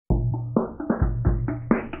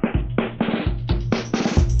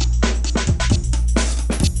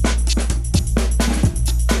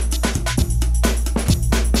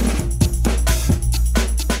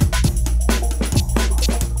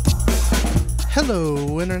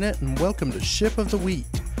Hello Internet and welcome to Ship of the Week,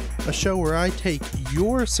 a show where I take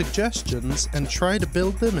your suggestions and try to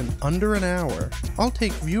build them in under an hour. I'll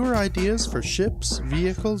take viewer ideas for ships,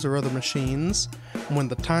 vehicles, or other machines, and when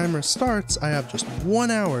the timer starts, I have just 1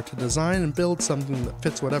 hour to design and build something that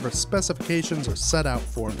fits whatever specifications are set out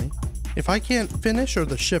for me. If I can't finish or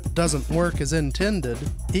the ship doesn't work as intended,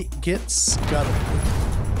 it gets scuttled.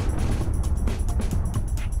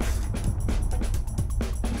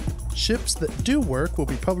 Ships that do work will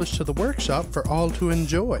be published to the workshop for all to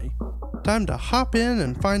enjoy. Time to hop in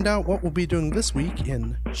and find out what we'll be doing this week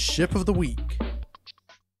in Ship of the Week.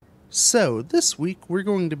 So, this week we're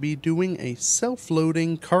going to be doing a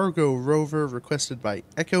self-loading cargo rover requested by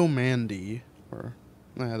Echo Mandy. Or,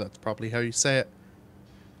 that's probably how you say it.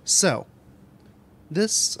 So,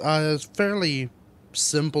 this is fairly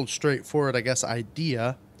simple, straightforward, I guess,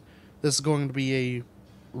 idea. This is going to be a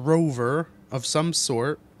rover of some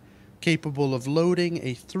sort, capable of loading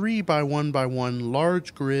a 3x1x1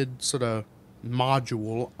 large grid sort of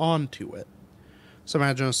module onto it. So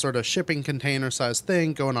imagine a sort of shipping container sized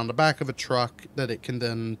thing going on the back of a truck that it can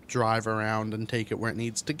then drive around and take it where it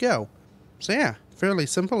needs to go. So yeah, fairly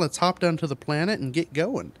simple. Let's hop down to the planet and get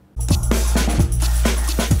going.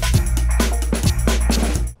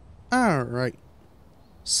 Alright,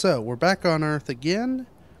 so we're back on Earth again.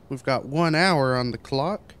 We've got 1 hour on the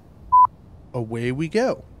clock. Away we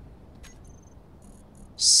go.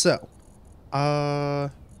 So,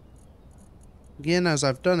 again, as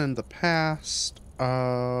I've done in the past,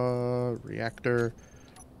 reactor,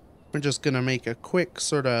 we're just gonna make a quick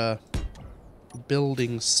sort of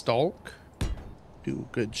building stalk. Do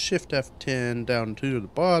a good Shift F10 down to the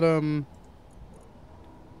bottom.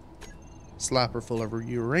 Slapper full of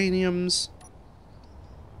uraniums.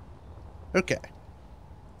 Okay.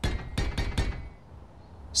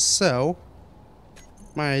 So,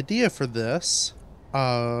 my idea for this,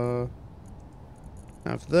 have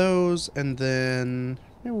those, and then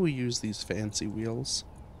maybe we'll use these fancy wheels.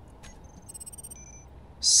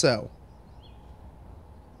 So,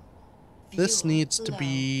 this needs to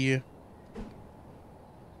be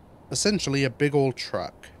essentially a big old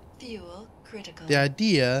truck. Fuel critical. The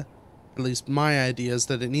idea, at least my idea, is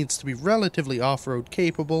that it needs to be relatively off-road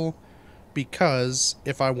capable, because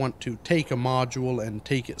if I want to take a module and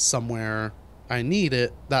take it somewhere I need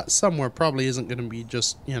it, that somewhere probably isn't going to be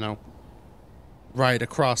just, you know, right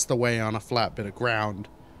across the way on a flat bit of ground.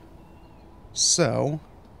 So,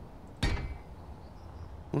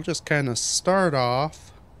 we'll just kind of start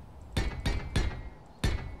off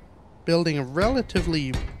building a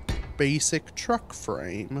relatively basic truck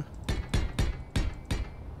frame. I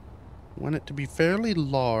want it to be fairly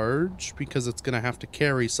large because it's going to have to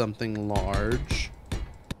carry something large.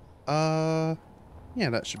 Yeah,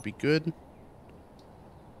 that should be good.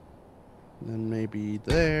 Then maybe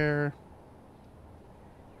there.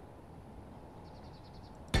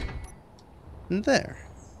 And there.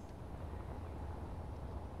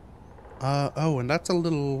 Oh, and that's a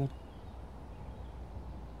little...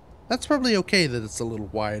 That's probably okay that it's a little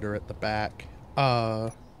wider at the back. I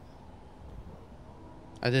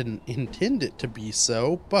didn't intend it to be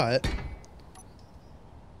so, but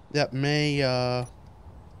that may,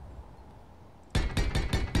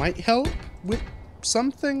 might help with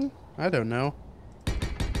something? I don't know.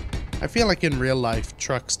 I feel like in real life,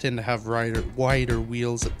 trucks tend to have wider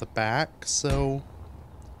wheels at the back, so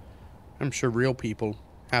I'm sure real people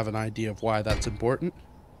have an idea of why that's important.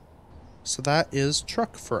 So that is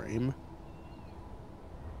truck frame.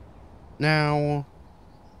 Now,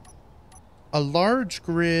 a large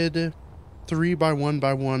grid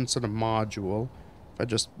 3x1x1 sort of module, if I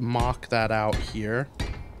just mock that out here,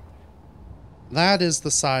 that is the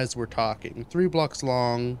size we're talking. 3 blocks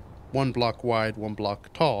long, 1 block wide, 1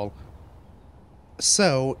 block tall.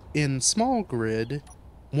 So, in small grid,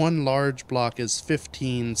 1 large block is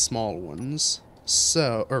 15 small ones.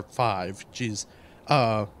 So, or 5, geez.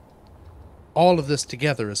 All of this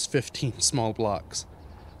together is 15 small blocks.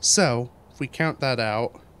 So, if we count that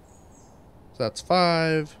out, so that's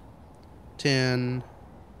 5, 10,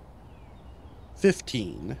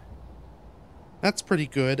 15. That's pretty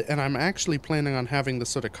good, and I'm actually planning on having the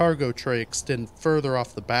sort of cargo tray extend further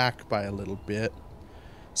off the back by a little bit,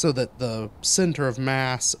 so that the center of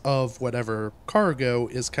mass of whatever cargo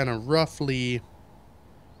is kind of roughly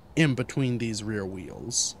in between these rear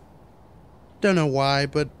wheels. Don't know why,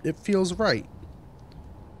 but it feels right.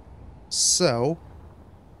 So,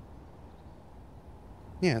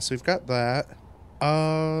 yeah, so we've got that.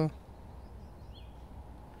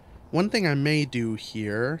 One thing I may do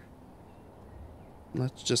here,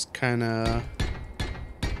 let's just kind of,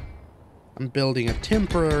 I'm building a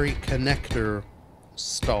temporary connector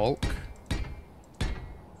stalk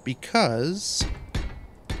because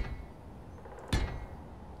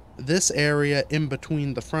this area in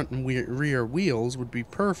between the front and rear wheels would be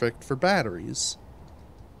perfect for batteries.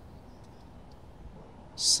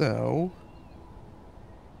 So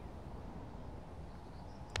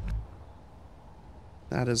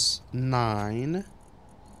that is 9.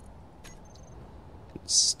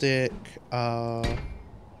 Stick,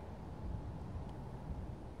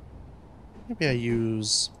 maybe I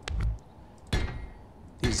use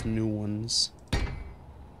these new ones.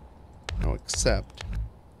 No, except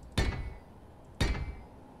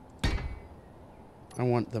I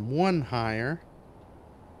want them 1 higher.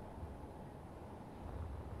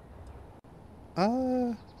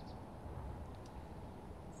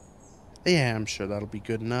 Yeah, I'm sure that'll be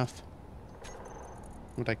good enough.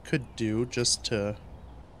 What I could do, just to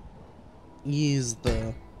ease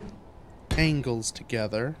the angles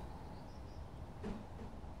together,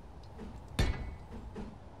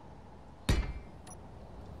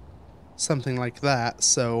 something like that,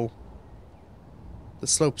 so the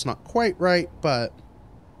slope's not quite right, but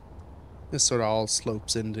this sort of all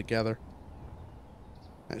slopes in together.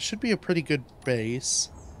 That should be a pretty good base.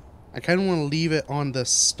 I kind of want to leave it on this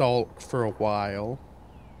stalk for a while.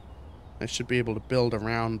 I should be able to build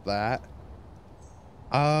around that.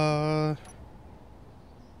 I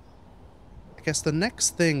guess the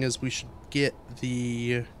next thing is we should get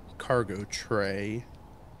the cargo tray.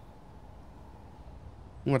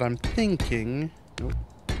 What I'm thinking... Nope.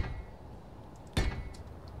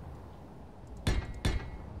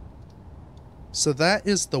 So that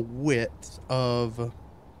is the width of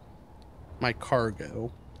my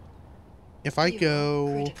cargo. If I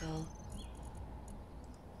go...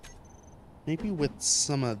 maybe with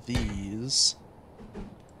some of these...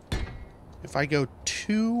 if I go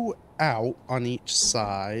 2 out on each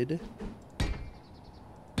side,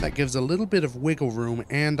 that gives a little bit of wiggle room,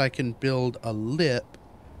 and I can build a lip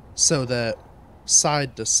so that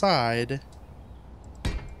side to side,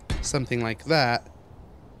 something like that,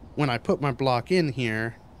 when I put my block in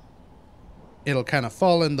here, it'll kind of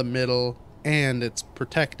fall in the middle, and it's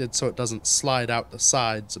protected so it doesn't slide out the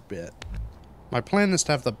sides a bit. My plan is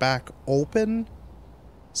to have the back open,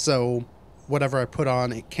 so whatever I put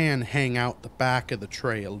on, it can hang out the back of the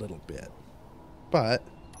tray a little bit. But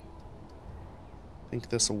I think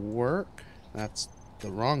this will work. That's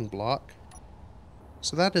the wrong block.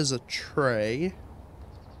 So that is a tray.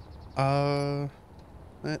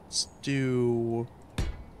 Let's do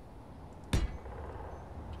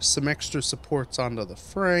some extra supports onto the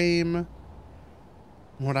frame.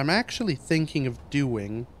 What I'm actually thinking of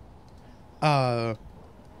doing, this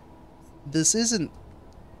isn't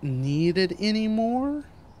needed anymore,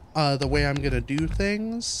 the way I'm gonna do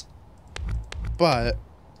things, but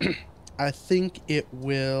I think it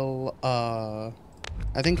will, I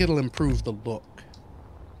think it'll improve the look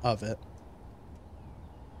of it.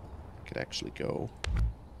 I could actually go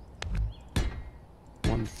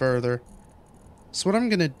one further. So what I'm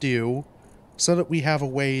gonna do, so that we have a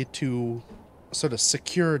way to sort of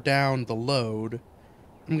secure down the load,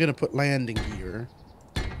 I'm gonna put landing gear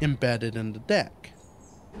embedded in the deck.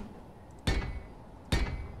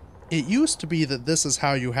 It used to be that this is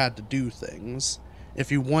how you had to do things.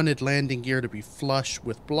 If you wanted landing gear to be flush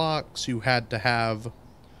with blocks, you had to have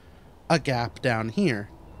a gap down here.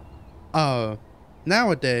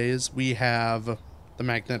 Nowadays, we have the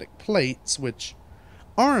magnetic plates, which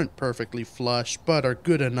aren't perfectly flush, but are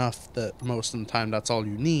good enough that most of the time that's all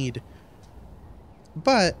you need.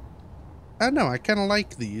 But, I don't know, I kind of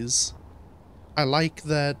like these. I like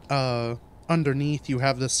that, underneath you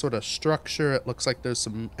have this sort of structure. It looks like there's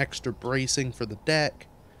some extra bracing for the deck.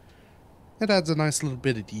 It adds a nice little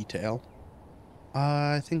bit of detail.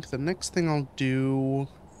 I think the next thing I'll do...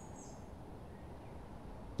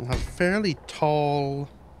 I'll have a fairly tall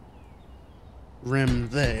rim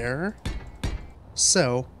there.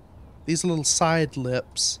 So, these little side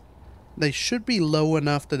lips, they should be low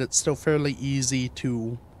enough that it's still fairly easy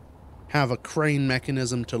to have a crane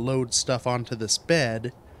mechanism to load stuff onto this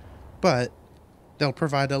bed, but they'll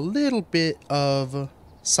provide a little bit of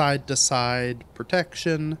side-to-side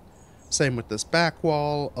protection. Same with this back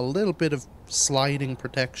wall, a little bit of sliding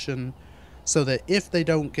protection, so that if they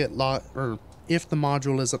don't get locked, or if the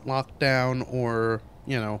module isn't locked down, or,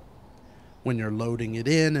 you know, when you're loading it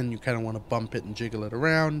in and you kind of want to bump it and jiggle it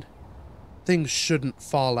around, things shouldn't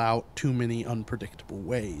fall out too many unpredictable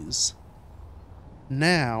ways.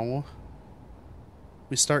 Now,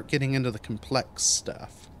 we start getting into the complex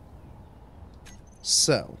stuff.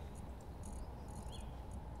 So,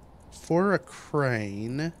 for a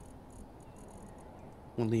crane,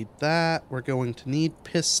 We'll need that. We're going to need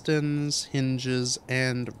pistons, hinges,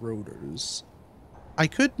 and rotors. I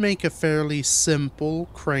could make a fairly simple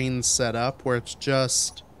crane setup where it's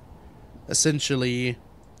just essentially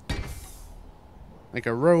like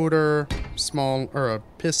a rotor, or a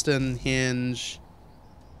piston, hinge,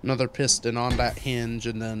 another piston on that hinge,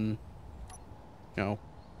 and then, you know,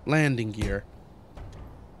 landing gear.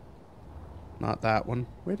 Not that one.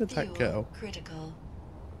 Where did that go? Critical.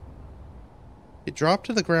 It dropped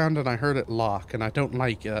to the ground and I heard it lock, and I don't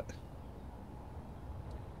like it.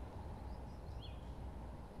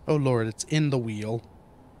 Oh lord, it's in the wheel.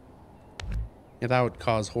 Yeah, that would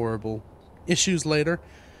cause horrible issues later.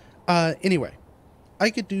 Anyway, I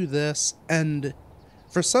could do this, and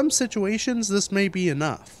for some situations, this may be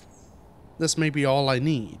enough. This may be all I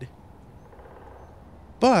need.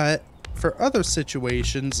 But for other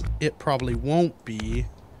situations, it probably won't be.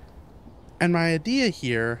 And my idea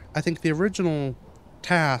here, I think the original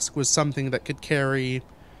task was something that could carry,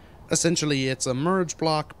 essentially it's a merge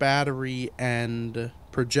block, battery, and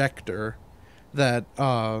projector that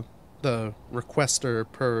the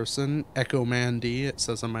requester person, Echo Mandy, it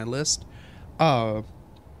says on my list,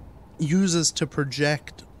 uses to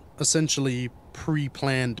project essentially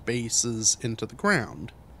pre-planned bases into the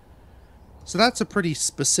ground. So that's a pretty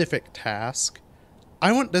specific task.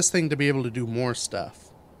 I want this thing to be able to do more stuff.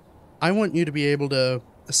 I want you to be able to,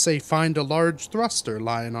 say, find a large thruster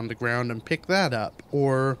lying on the ground and pick that up.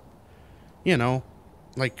 Or, you know,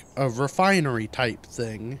 like a refinery type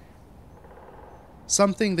thing.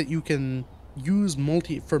 Something that you can use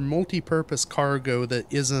for multi-purpose cargo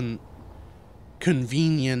that isn't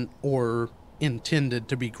convenient or intended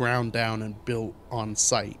to be ground down and built on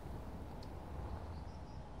site.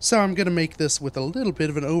 So I'm going to make this with a little bit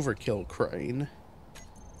of an overkill crane.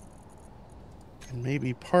 And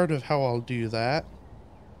maybe part of how I'll do that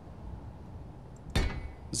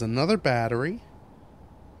is another battery.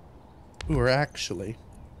 Or actually.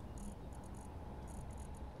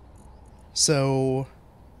 So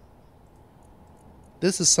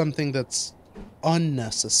this is something that's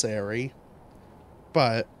unnecessary,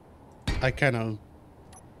 but I kind of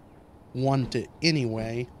want it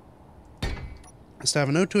anyway. Is to have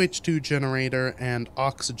an O2H2 generator and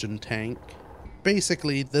oxygen tank.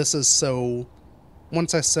 Basically, this is so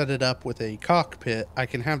once I set it up with a cockpit, I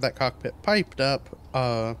can have that cockpit piped up.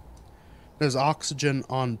 There's oxygen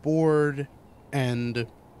on board, and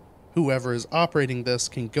whoever is operating this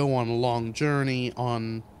can go on a long journey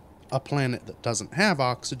on a planet that doesn't have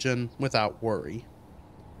oxygen without worry.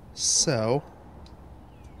 So,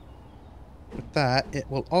 with that, it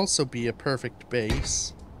will also be a perfect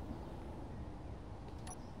base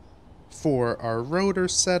for our rotor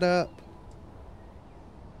setup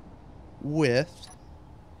with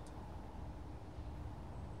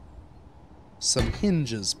some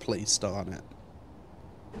hinges placed on it.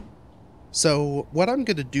 So what I'm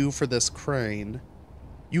going to do for this crane,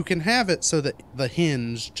 you can have it so that the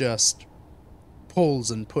hinge just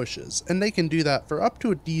pulls and pushes, and they can do that for up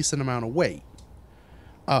to a decent amount of weight.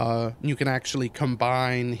 You can actually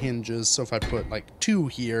combine hinges, so if I put like 2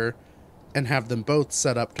 here and have them both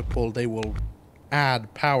set up to pull, they will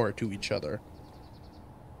add power to each other.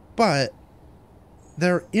 But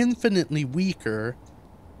they're infinitely weaker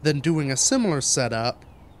than doing a similar setup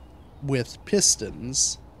with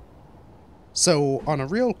pistons. So on a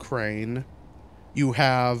real crane, you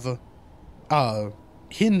have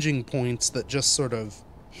hinging points that just sort of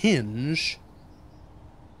hinge,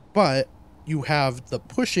 but you have the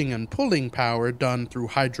pushing and pulling power done through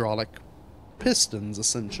hydraulic pistons,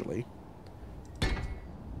 essentially.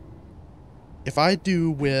 If I do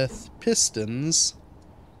with pistons,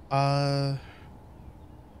 I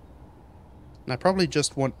probably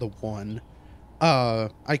just want the 1.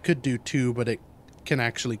 I could do 2, but it can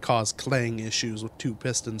actually cause clang issues with 2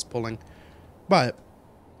 pistons pulling. But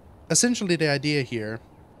essentially the idea here,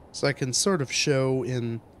 so I can sort of show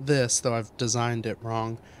in this, though I've designed it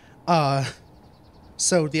wrong.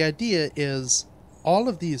 So the idea is all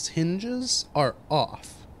of these hinges are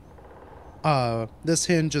off. This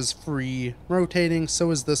hinge is free rotating,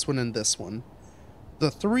 so is this one and this one. The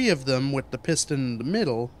 3 of them with the piston in the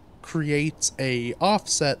middle creates a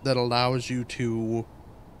offset that allows you to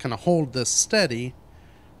kind of hold this steady,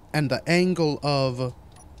 and the angle of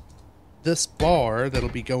this bar that'll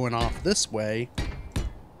be going off this way,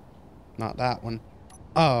 not that one,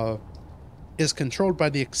 is controlled by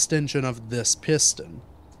the extension of this piston.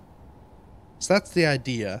 So that's the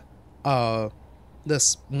idea.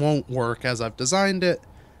 This won't work as I've designed it.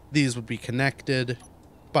 These would be connected,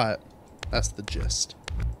 but that's the gist.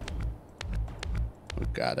 Oh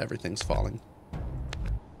god, everything's falling.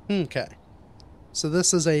 Okay. So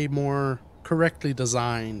this is a more correctly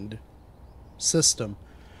designed system.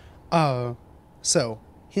 So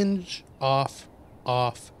hinge off,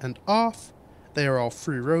 off, and off. They are all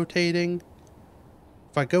free rotating.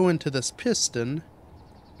 If I go into this piston,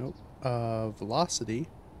 velocity.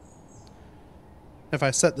 If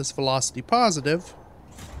I set this velocity positive,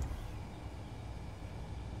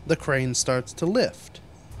 the crane starts to lift.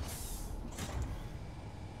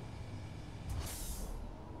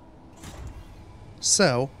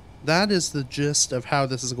 So that is the gist of how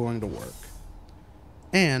this is going to work.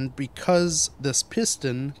 And because this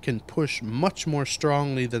piston can push much more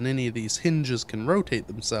strongly than any of these hinges can rotate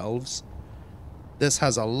themselves, this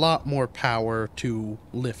has a lot more power to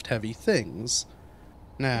lift heavy things.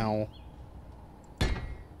 Now,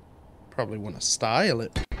 probably want to style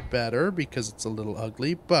it better because it's a little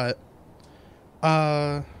ugly, but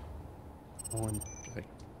yeah,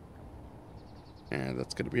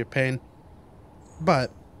 that's gonna be a pain.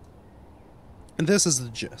 But this is the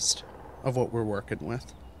gist of what we're working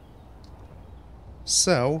with.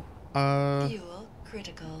 So, Fuel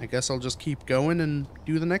critical. I guess I'll just keep going and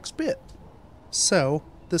do the next bit. So,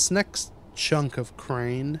 this next chunk of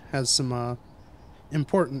crane has some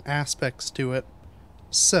important aspects to it.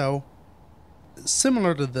 So,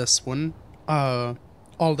 similar to this one,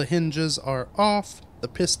 all the hinges are off, the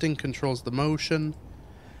piston controls the motion.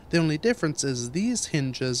 The only difference is these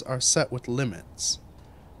hinges are set with limits.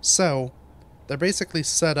 So, they're basically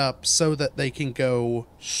set up so that they can go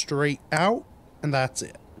straight out, and that's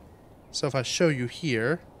it. So if I show you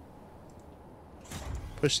here,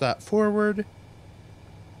 push that forward.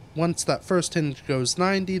 Once that first hinge goes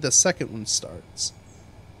 90, the second one starts.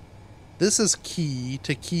 This is key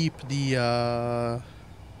to keep the,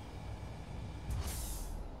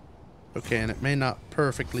 okay, and it may not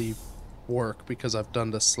perfectly work because I've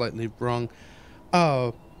done this slightly wrong.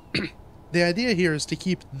 The idea here is to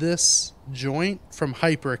keep this joint from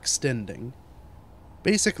hyperextending.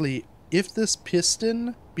 Basically, if this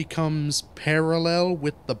piston becomes parallel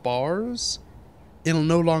with the bars, it'll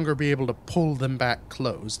no longer be able to pull them back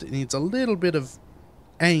closed. It needs a little bit of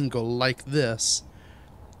angle like this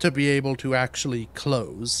to be able to actually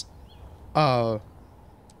close. I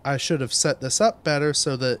should have set this up better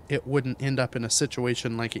so that it wouldn't end up in a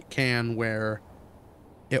situation like it can where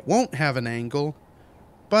it won't have an angle,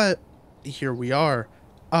 but here we are.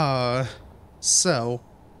 So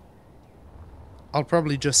I'll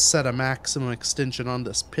probably just set a maximum extension on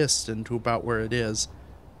this piston to about where it is.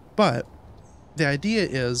 But the idea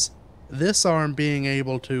is this arm being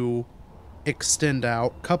able to extend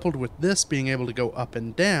out, coupled with this being able to go up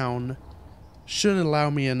and down, should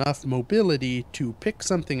allow me enough mobility to pick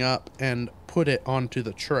something up and put it onto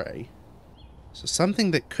the tray. So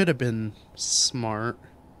something that could have been smart,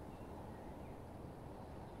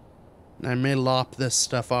 I may lop this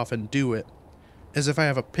stuff off and do it, is if I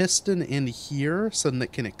have a piston in here so that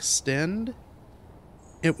it can extend,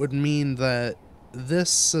 it would mean that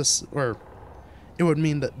this is, or it would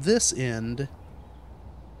mean that this end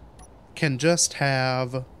can just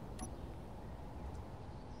have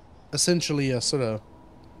essentially a sort of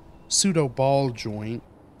pseudo ball joint.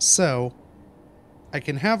 So I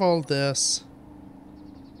can have all this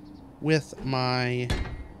with my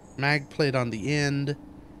mag plate on the end.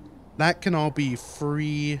 That can all be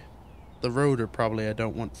free. The rotor probably I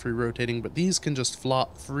don't want free rotating, but these can just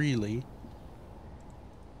flop freely.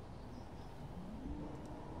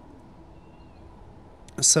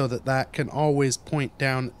 So that can always point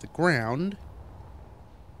down at the ground.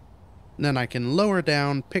 And then I can lower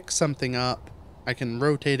down, pick something up. I can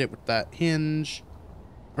rotate it with that hinge,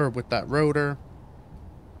 or with that rotor.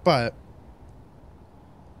 But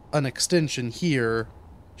an extension here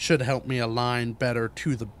should help me align better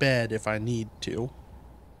to the bed if I need to.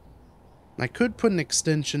 I could put an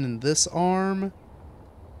extension in this arm,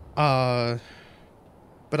 but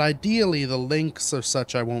ideally the links are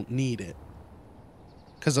such I won't need it.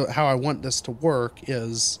 Because how I want this to work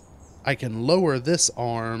is I can lower this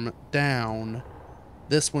arm down,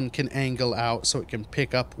 this one can angle out so it can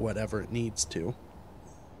pick up whatever it needs to.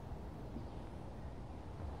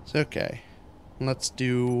 So, okay, let's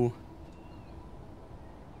do,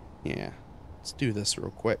 yeah, let's do this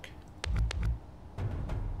real quick.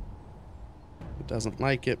 It doesn't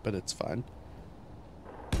like it, but it's fine.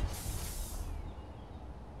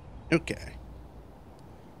 Okay.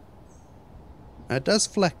 It does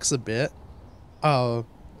flex a bit. The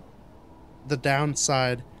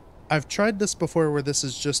downside, I've tried this before where this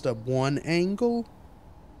is just a one angle.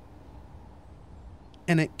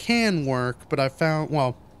 And it can work, but I found,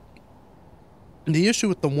 well, the issue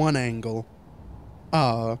with the one angle,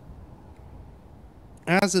 as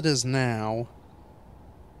it is now,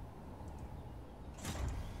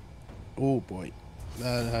 Oh boy.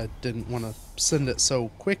 I didn't want to send it so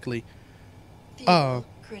quickly. Fuel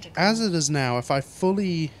critical. As it is now, if I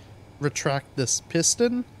fully retract this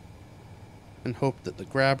piston and hope that the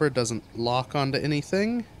grabber doesn't lock onto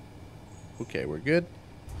anything. Okay, we're good.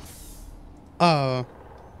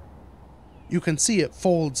 You can see it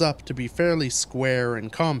folds up to be fairly square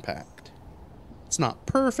and compact. It's not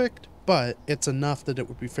perfect, but it's enough that it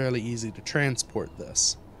would be fairly easy to transport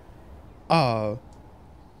this.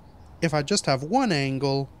 If I just have one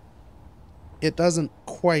angle, it doesn't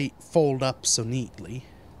quite fold up so neatly.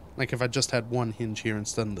 Like if I just had one hinge here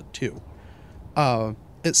instead of the two.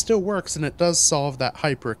 It still works, and it does solve that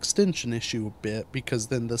hyperextension issue a bit, because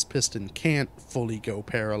then this piston can't fully go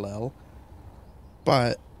parallel.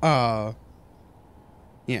 But, yeah,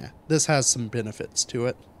 this has some benefits to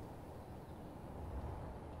it.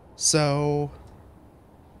 So,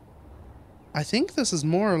 I think this is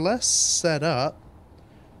more or less set up.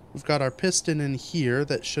 We've got our piston in here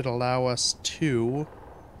that should allow us to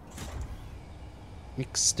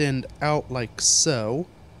extend out like so.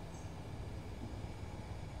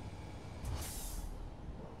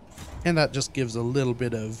 And that just gives a little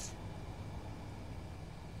bit of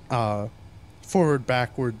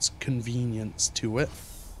forward-backwards convenience to it.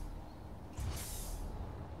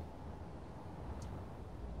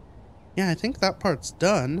 Yeah, I think that part's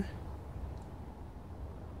done.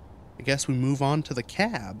 I guess we move on to the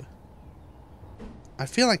cab. I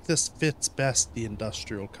feel like this fits best the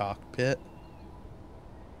industrial cockpit.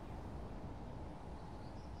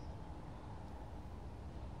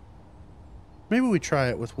 Maybe we try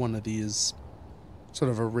it with one of these sort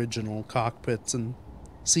of original cockpits and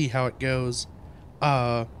see how it goes.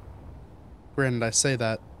 Granted, I say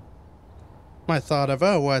that. My thought of,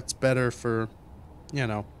 oh, well, it's better for, you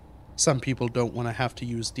know, some people don't want to have to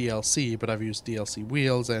use DLC, but I've used DLC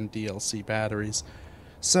wheels and DLC batteries.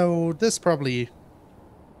 So this probably...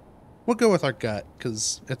 We'll go with our gut,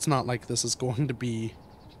 because it's not like this is going to be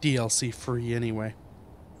DLC free anyway.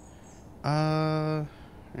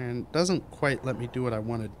 And it doesn't quite let me do what I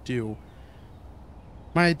want to do.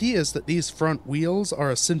 My idea is that these front wheels are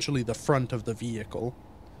essentially the front of the vehicle.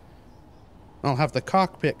 I'll have the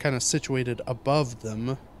cockpit kind of situated above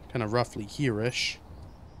them, kind of roughly here-ish.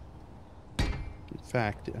 In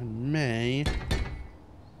fact, I may...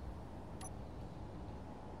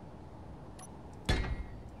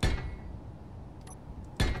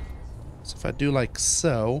 So if I do like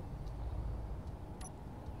so...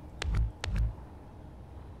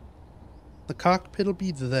 The cockpit will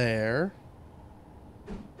be there.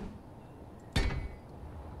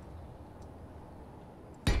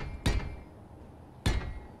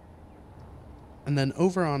 And then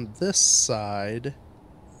over on this side,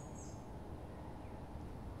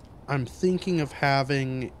 I'm thinking of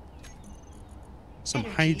having some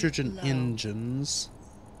Energy hydrogen low. engines.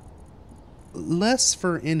 Less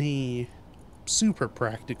for any super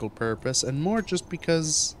practical purpose, and more just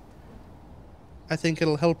because I think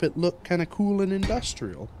it'll help it look kind of cool and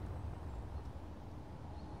industrial.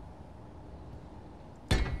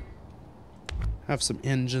 Have some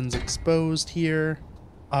engines exposed here.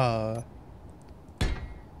 Can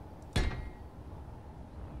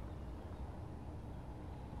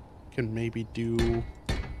maybe do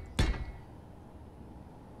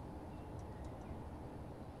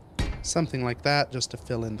something like that just to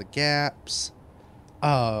fill in the gaps.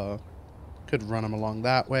 Could run them along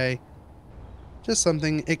that way. Just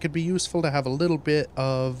something, it could be useful to have a little bit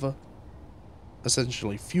of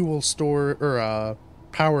essentially fuel store or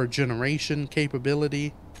power generation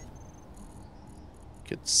capability.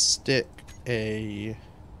 Could stick a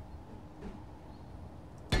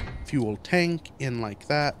fuel tank in like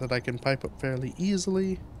that I can pipe up fairly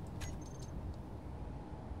easily.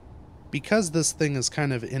 Because this thing is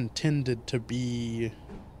kind of intended to be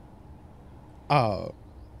a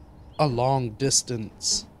long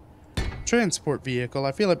distance transport vehicle,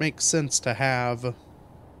 I feel it makes sense to have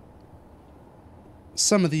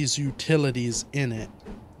some of these utilities in it,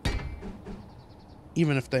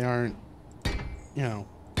 even if they aren't, you know,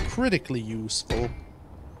 critically useful.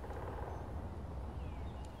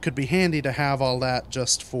 Could be handy to have all that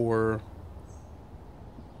just for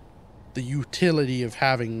the utility of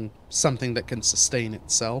having something that can sustain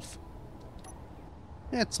itself.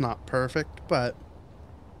 It's not perfect, but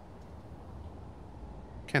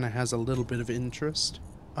kind of has a little bit of interest.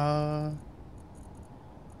 We'll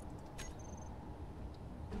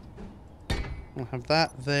have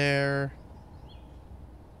that there.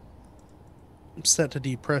 Set to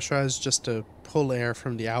depressurize just to pull air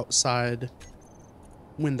from the outside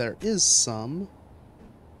when there is some.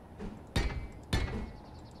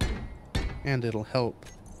 And it'll help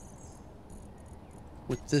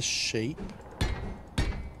with this shape.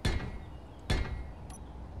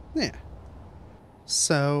 Yeah.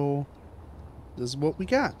 So, this is what we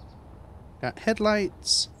got. Got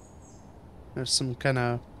headlights. There's some kind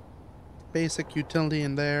of basic utility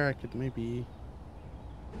in there. I could maybe...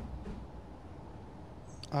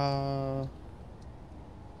 yeah,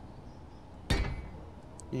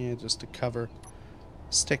 just to cover.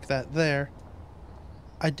 Stick that there.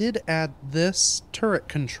 I did add this turret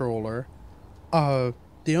controller.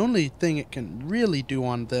 The only thing it can really do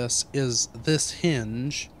on this is this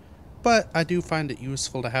hinge, but I do find it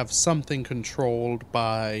useful to have something controlled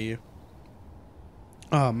by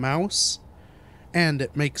mouse, and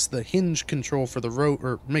it makes the hinge control for the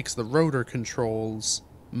rotor, makes the rotor controls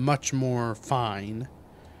much more fine.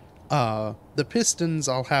 The pistons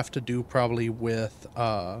I'll have to do probably with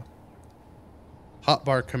hotbar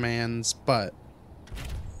commands, but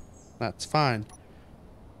that's fine.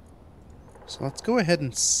 So let's go ahead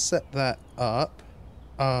and set that up.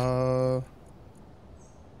 So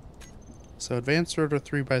advanced rotor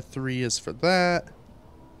 3x3 is for that.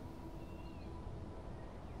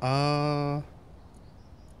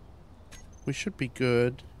 We should be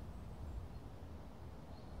good.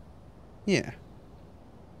 Yeah.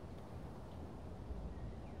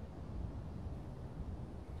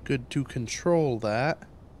 Good to control that.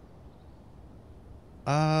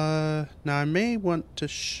 Now I may want to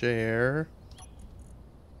share.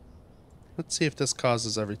 Let's see if this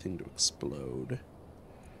causes everything to explode.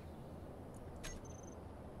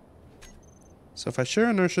 So if I share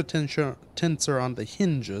inertia tensor on the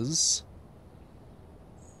hinges,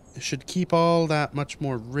 it should keep all that much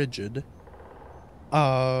more rigid.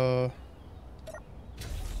 Fuel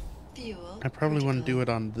I probably want to critical. do it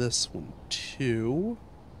on this one too.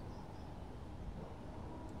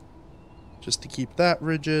 Just to keep that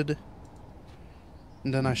rigid.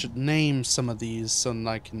 And then I should name some of these so that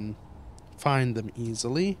I can find them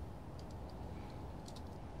easily.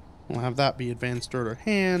 We'll have that be advanced rotor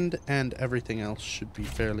hand, and everything else should be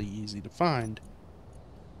fairly easy to find.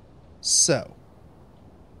 So.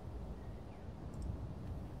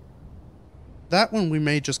 That one we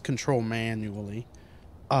may just control manually.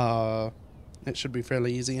 It should be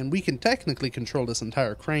fairly easy, and we can technically control this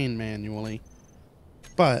entire crane manually.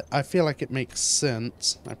 But I feel like it makes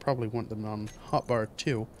sense. I probably want them on hotbar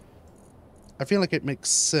too. I feel like it makes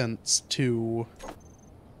sense to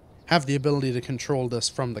have the ability to control this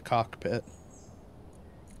from the cockpit.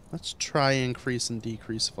 Let's try increase and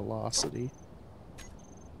decrease velocity.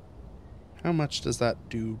 How much does that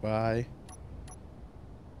do by?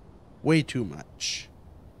 Way too much.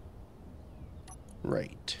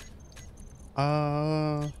 Right.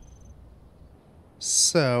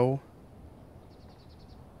 So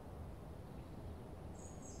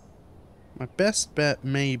my best bet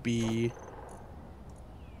may be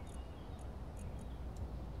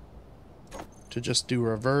to just do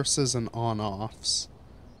reverses and on-offs.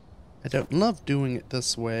 I don't love doing it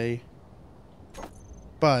this way,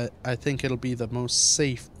 but I think it'll be the most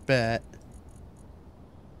safe bet.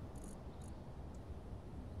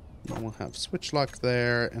 And we'll have switch lock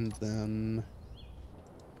there, and then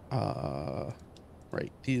right,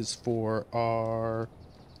 these four are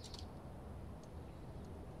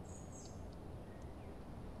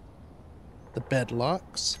the bed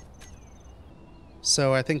locks.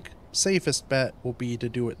 So I think safest bet will be to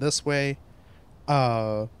do it this way.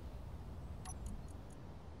 Then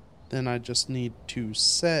I just need to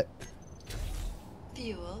set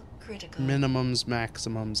Fuel critical. minimums,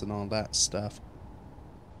 maximums, and all that stuff.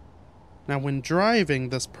 Now when driving,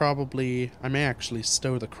 this probably... I may actually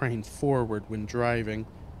stow the crane forward when driving,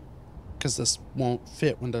 because this won't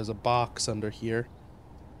fit when there's a box under here.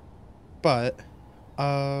 But,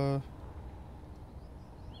 so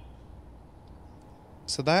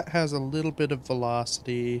that has a little bit of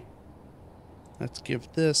velocity. Let's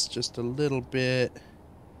give this just a little bit.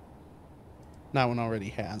 That one already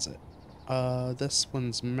has it. This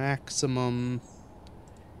one's maximum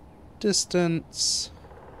distance.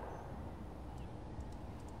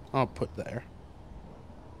 I'll put there.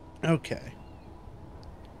 Okay.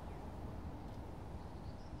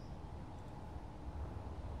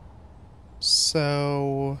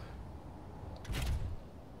 So...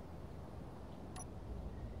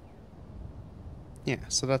 yeah,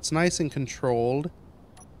 so that's nice and controlled.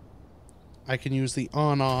 I can use the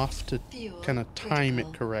on-off to kind of time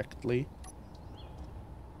it correctly.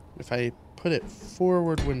 If I put it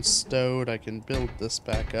forward when stowed, I can build this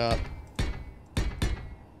back up.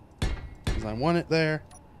 Because I want it there.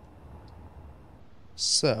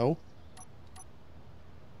 So,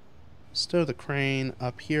 stow the crane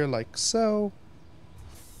up here like so.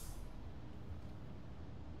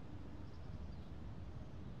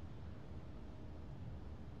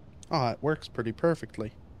 Oh, it works pretty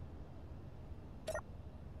perfectly.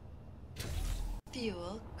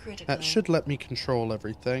 Fuel critical. That should let me control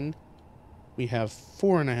everything. We have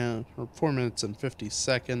 4 minutes and 50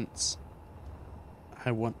 seconds.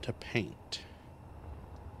 I want to paint.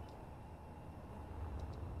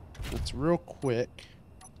 That's real quick.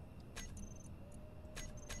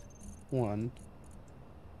 1.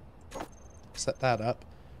 Set that up.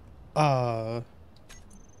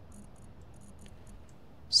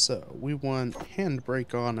 So we want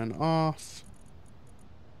handbrake on and off.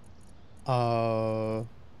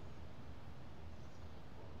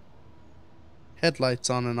 Headlights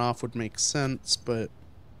on and off would make sense, but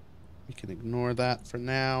we can ignore that for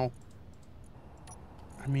now.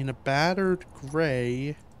 I mean, a battered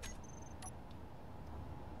gray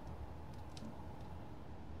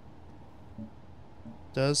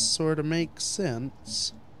does sort of make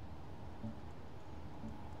sense.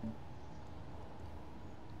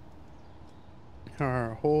 There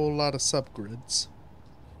are a whole lot of subgrids.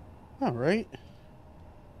 Alright.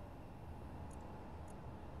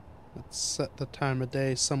 Let's set the time of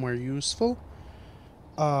day somewhere useful.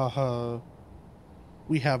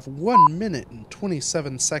 We have 1 minute and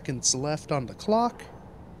 27 seconds left on the clock.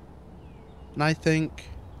 And I think,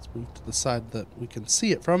 let's move to the side that we can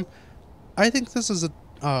see it from. I think this is a,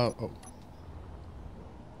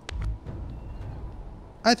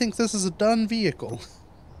 I think this is a done vehicle.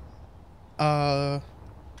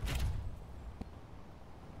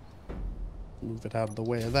 Move it out of the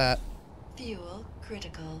way of that. Fuel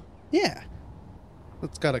critical. Yeah.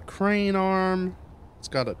 It's got a crane arm. It's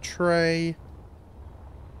got a tray.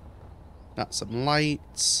 Got some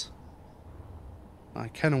lights. I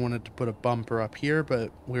kind of wanted to put a bumper up here,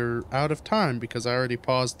 but we're out of time because I already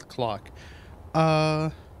paused the clock.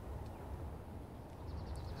 So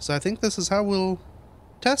I think this is how we'll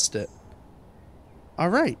test it.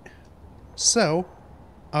 Alright. So,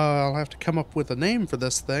 I'll have to come up with a name for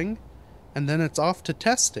this thing, and then it's off to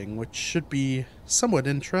testing, which should be somewhat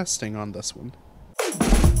interesting on this one.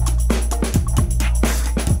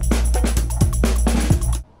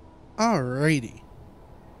 Alrighty.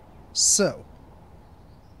 So,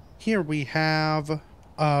 here we have,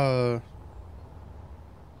 crud.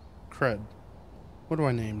 What do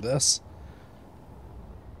I name this?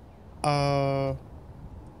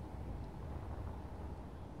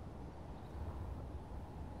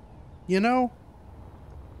 You know,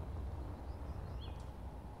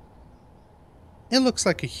 it looks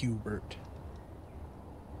like a Hubert.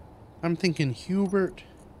 I'm thinking Hubert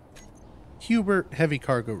Heavy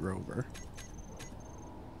Cargo Rover.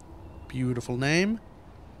 Beautiful name.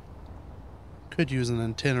 Could use an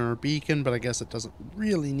antenna or beacon, but I guess it doesn't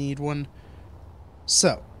really need one.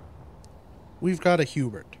 So, we've got a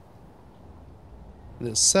Hubert. It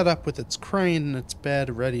is set up with its crane and its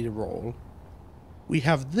bed ready to roll. We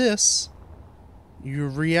have this, your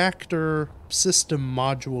reactor system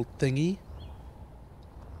module thingy,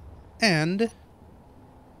 and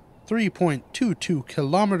 3.22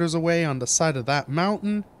 kilometers away on the side of that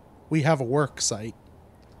mountain, we have a work site.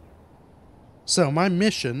 So my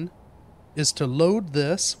mission is to load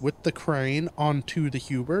this with the crane onto the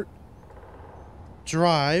Hubert,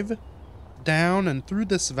 drive down and through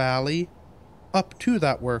this valley up to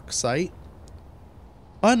that work site,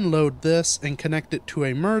 unload this and connect it to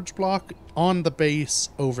a merge block on the base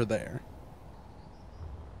over there.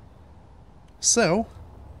 So,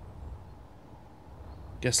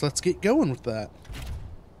 guess let's get going with that.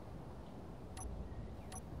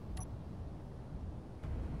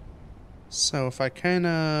 So if I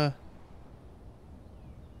kinda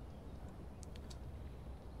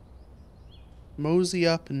mosey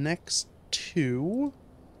up next to,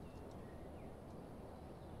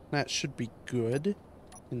 that should be good.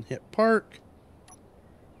 And hit park.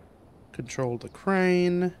 Control the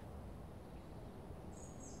crane.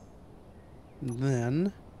 And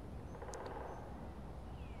then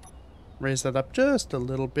raise that up just a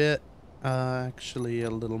little bit. Actually a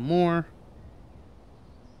little more.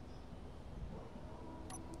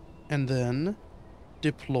 And then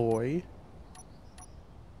deploy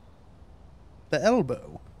the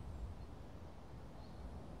elbow.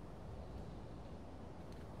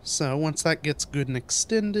 So once that gets good and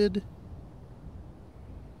extended,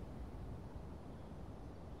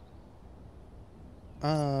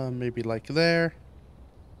 maybe like there,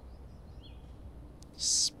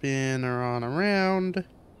 spin her on around,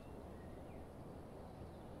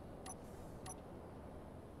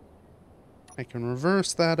 I can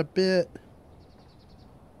reverse that a bit,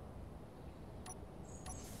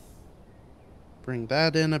 bring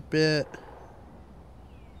that in a bit.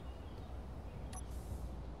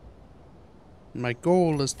 My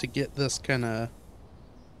goal is to get this kind of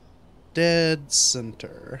dead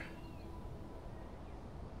center.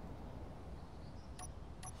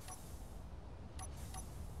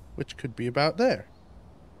 Which could be about there.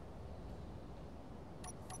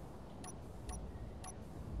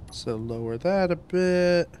 So lower that a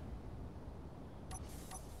bit.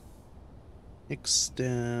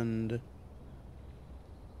 Extend.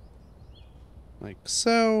 Like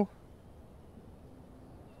so.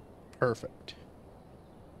 Perfect.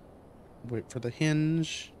 Wait for the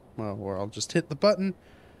hinge. Well, or I'll just hit the button.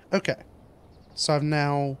 Okay. So I've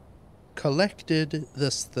now collected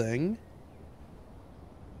this thing.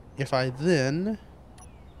 If I then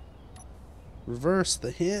reverse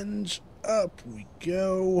the hinge, up we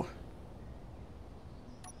go.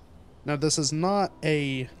 Now this is not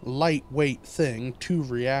a lightweight thing, 2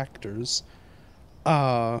 reactors.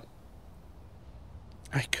 I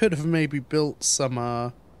could have maybe built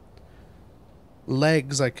some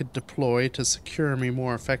legs I could deploy to secure me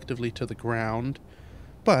more effectively to the ground,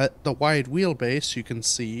 but the wide wheelbase, you can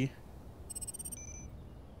see,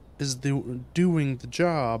 is doing the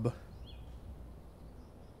job.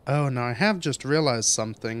 Oh, now I have just realized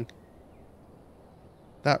something.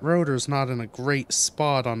 That rotor's not in a great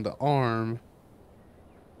spot on the arm.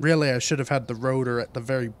 Really, I should have had the rotor at the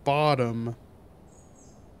very bottom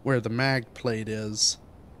where the mag plate is.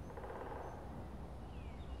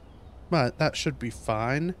 But that should be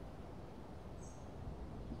fine.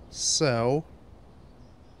 So,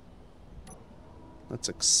 let's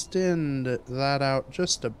extend that out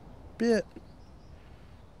just a bit.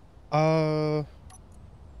 I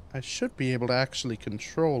should be able to actually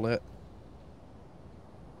control it.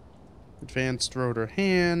 Advanced rotor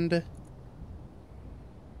hand.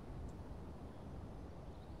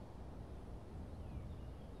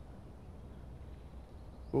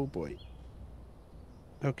 Oh boy.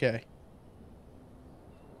 Okay.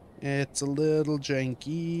 It's a little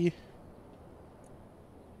janky.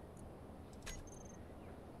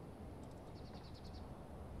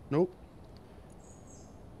 Nope.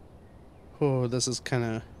 Oh, this is kind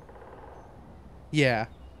of... Yeah.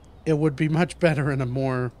 It would be much better in a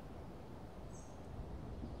more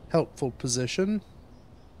helpful position.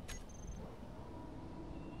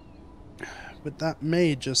 But that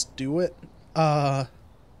may just do it.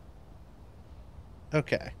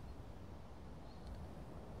 Okay.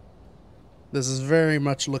 This is very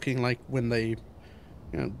much looking like when they,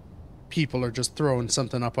 people are just throwing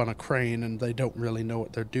something up on a crane and they don't really know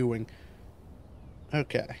what they're doing.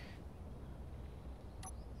 Okay.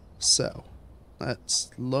 So,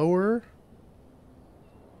 let's lower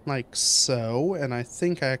like so, and I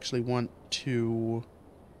think I actually want to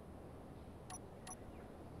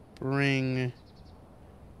bring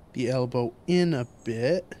the elbow in a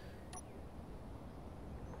bit.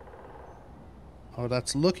 Oh,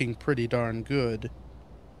 that's looking pretty darn good.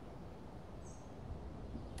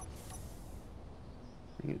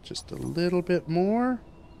 Bring it just a little bit more.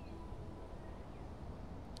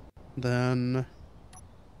 Then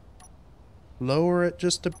lower it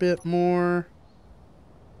just a bit more.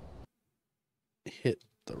 Hit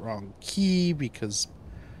the wrong key because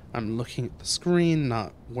I'm looking at the screen,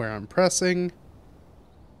 not where I'm pressing.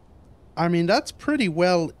 I mean, that's pretty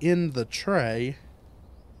well in the tray.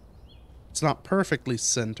 It's not perfectly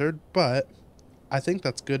centered, but I think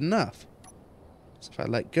that's good enough. So if I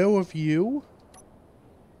let go of you,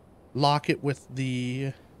 lock it with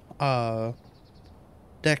the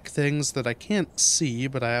deck things that I can't see,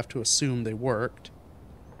 but I have to assume they worked.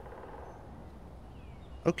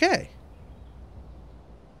 Okay.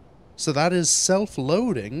 So that is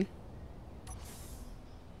self-loading.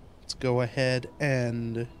 Let's go ahead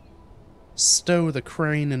and stow the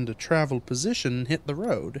crane into travel position and hit the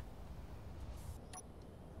road.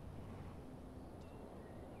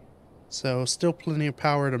 So, still plenty of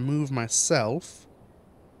power to move myself.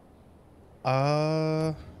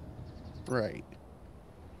 Right.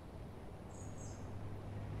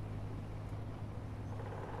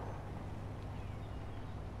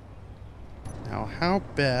 Now, how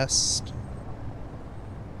best...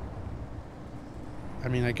 I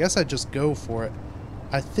mean, I guess I just go for it.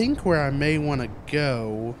 I think where I may want to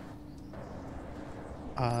go...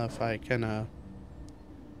 if I kind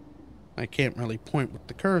I can't really point with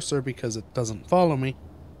the cursor because it doesn't follow me.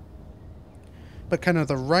 But kind of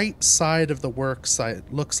the right side of the work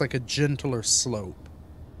site looks like a gentler slope.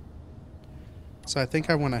 So I think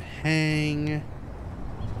I want to hang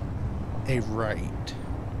a right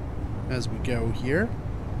as we go here.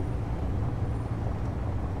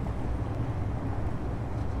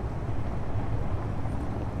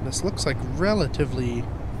 This looks like relatively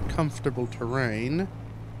comfortable terrain.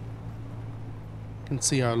 can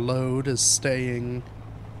see our load is staying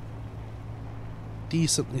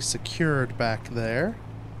decently secured back there.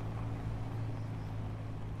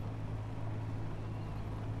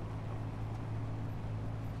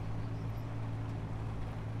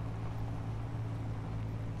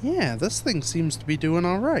 Yeah, this thing seems to be doing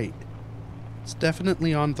alright. It's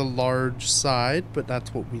definitely on the large side, but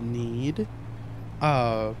that's what we need.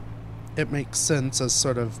 It makes sense as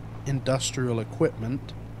sort of industrial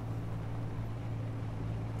equipment.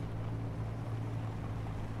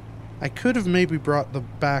 I could have maybe brought the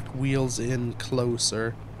back wheels in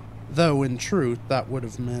closer, though in truth that would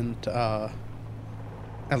have meant, at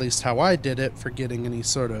least how I did it, for getting any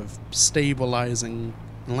sort of stabilizing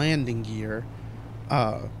landing gear,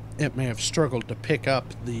 it may have struggled to pick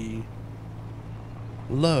up the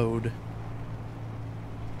load.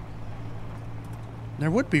 There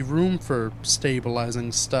would be room for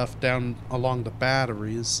stabilizing stuff down along the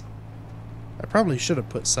batteries. I probably should have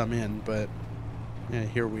put some in, but yeah,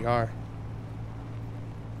 here we are.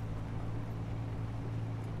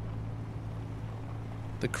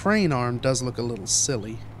 The crane arm does look a little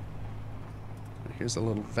silly. Here's a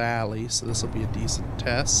little valley, so this will be a decent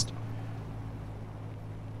test.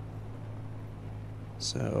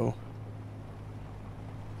 So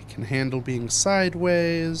it can handle being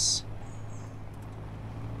sideways.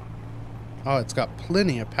 Oh, it's got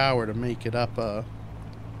plenty of power to make it up a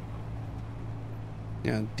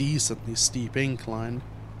decently steep incline.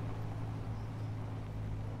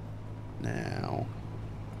 Now,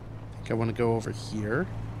 I think I want to go over here.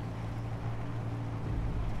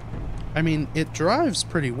 I mean, it drives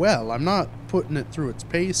pretty well. I'm not putting it through its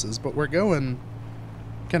paces, but we're going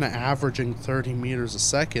kind of averaging 30 meters a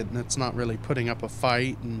second, and it's not really putting up a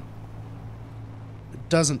fight, and it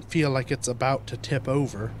doesn't feel like it's about to tip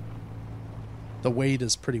over. The weight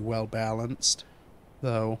is pretty well balanced,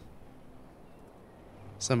 though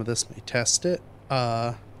some of this may test it.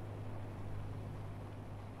 Okay.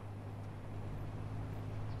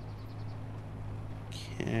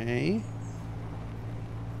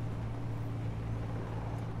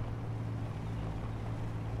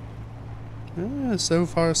 So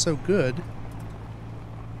far so good.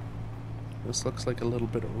 This looks like a little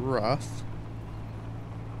bit rough.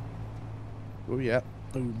 Oh yeah,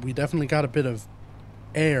 we definitely got a bit of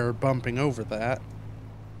air bumping over that.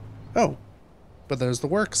 Oh, but there's the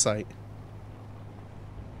work site.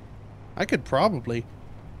 I could probably,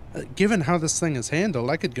 given how this thing is handled,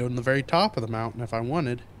 I could go to the very top of the mountain if I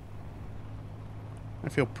wanted. I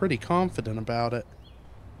feel pretty confident about it.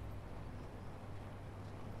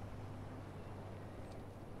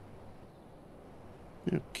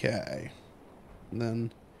 Okay. And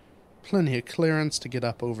then plenty of clearance to get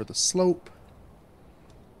up over the slope.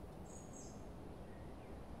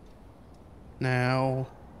 Now,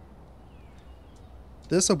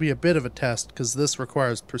 this will be a bit of a test because this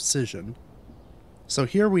requires precision. So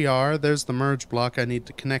here we are. There's the merge block I need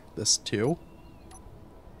to connect this to.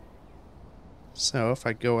 So if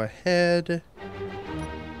I go ahead,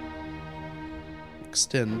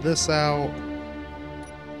 extend this out,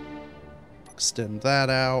 extend that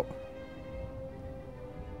out,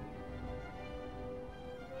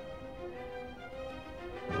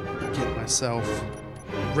 get myself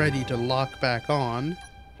ready to lock back on.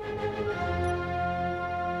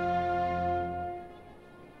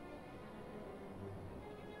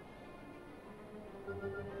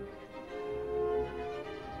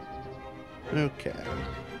 Okay.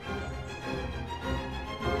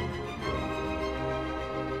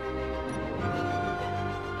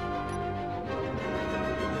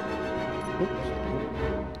 Oops.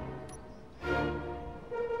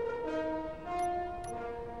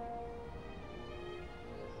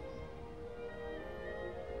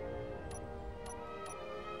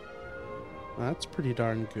 That's pretty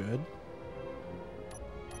darn good.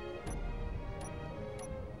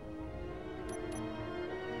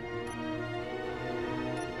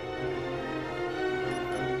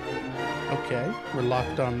 Okay, we're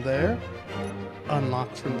locked on there.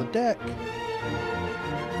 Unlocked from the deck.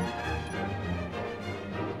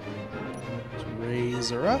 Let's raise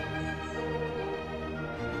her up.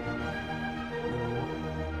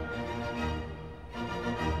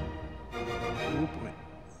 Oh boy.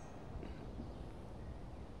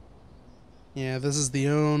 Yeah, this is the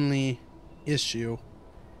only issue.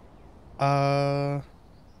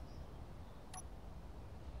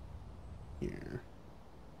 Here.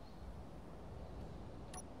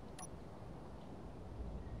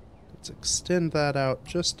 Let's extend that out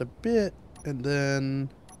just a bit, and then...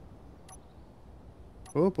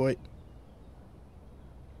 Oh boy.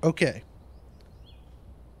 Okay.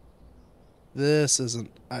 This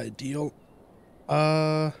isn't ideal.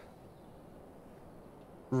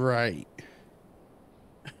 Right.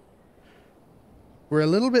 We're a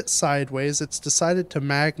little bit sideways. It's decided to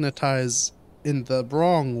magnetize in the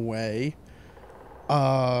wrong way.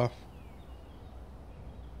 I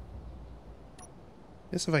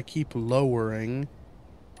guess if I keep lowering.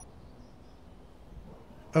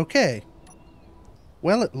 Okay.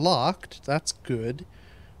 Well, it locked. That's good.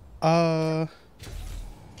 Fuel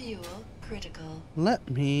critical. Let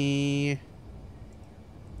me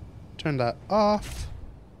turn that off.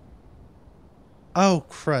 Oh,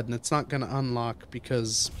 crud, and it's not gonna unlock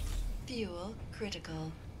because... Fuel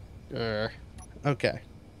critical. Okay.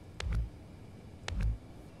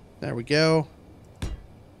 There we go.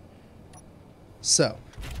 So.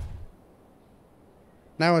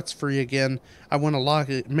 Now it's free again. I want to lock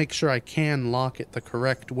it, make sure I can lock it the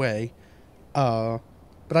correct way. But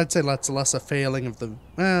I'd say that's less a failing of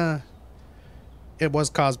the... it was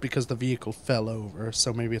caused because the vehicle fell over,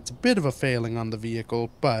 so maybe it's a bit of a failing on the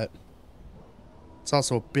vehicle, but... it's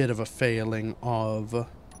also a bit of a failing of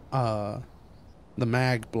the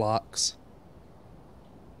mag blocks.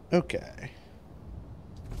 Okay.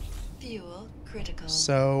 Fuel critical.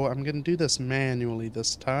 So I'm gonna do this manually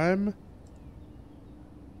this time.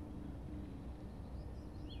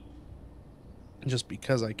 Just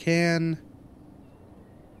because I can.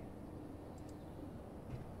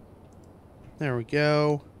 There we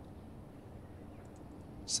go.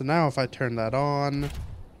 So now if I turn that on,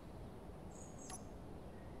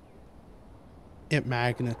 it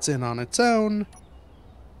magnets in on its own.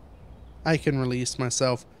 I can release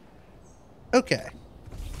myself. Okay.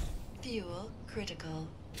 Fuel critical.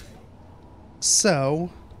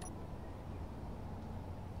 So,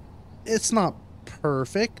 it's not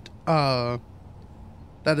perfect.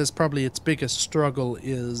 That is probably its biggest struggle,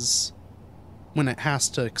 is when it has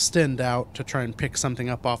to extend out to try and pick something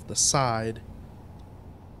up off the side.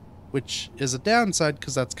 Which is a downside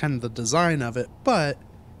because that's kind of the design of it, but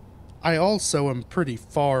I also am pretty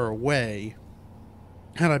far away.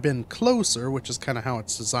 Had I been closer, which is kind of how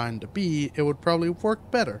it's designed to be, it would probably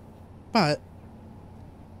work better. But,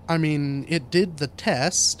 I mean, it did the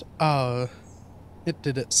test. It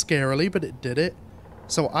did it scarily, but it did it.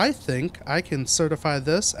 So I think I can certify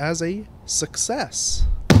this as a success.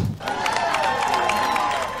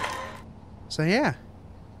 So yeah,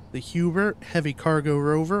 the Hubert Heavy Cargo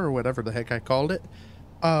Rover, or whatever the heck I called it.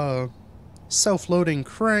 Self-loading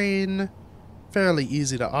crane, fairly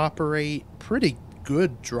easy to operate, pretty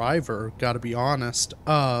good driver, gotta be honest.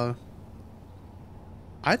 I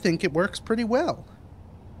think it works pretty well.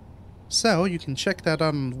 So you can check that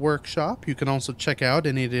out in the workshop. You can also check out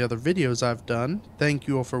any of the other videos I've done. Thank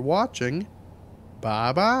you all for watching.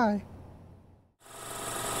 Bye bye.